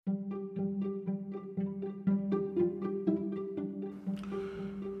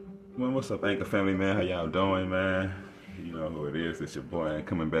What's up, Anchor family, man? How y'all doing, man? You know who it is. It's your boy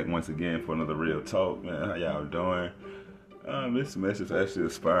coming back once again for another real talk, man. How y'all doing? This message actually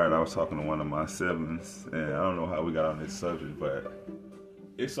inspired. I was talking to one of my siblings, and I don't know how we got on this subject, but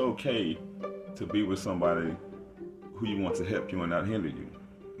it's okay to be with somebody who you want to help you and not hinder you.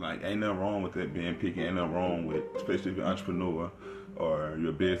 Like, ain't nothing wrong with that being picky. Ain't nothing wrong with, especially if you're an entrepreneur or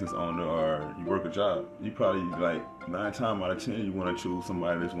you're a business owner or you work a job. You probably, like, 9 times out of 10, you want to choose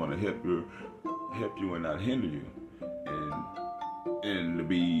somebody that's going to help you and not hinder you. And to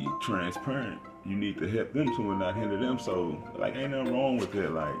be transparent, you need to help them too and not hinder them. So, like, ain't nothing wrong with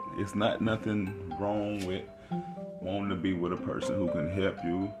that. Like, it's not nothing wrong with wanting to be with a person who can help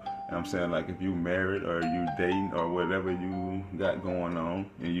you. And I'm saying, like, if you married or you dating or whatever you got going on,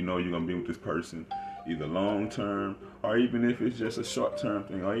 and you know you're gonna be with this person either long term or even if it's just a short term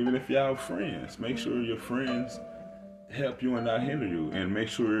thing, or even if y'all friends, make sure your friends help you and not hinder you. And make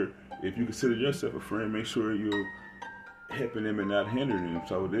sure, if you consider yourself a friend, make sure you're helping them and not hindering them.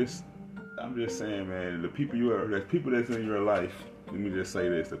 So this, I'm just saying, man, the people that's in your life, let me just say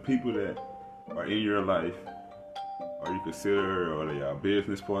this, the people that are in your life, or you consider, or they are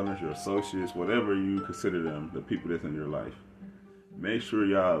business partners, your associates, whatever you consider them, the people that's in your life, make sure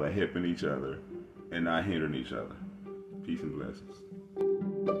y'all are helping each other and not hindering each other. Peace and blessings.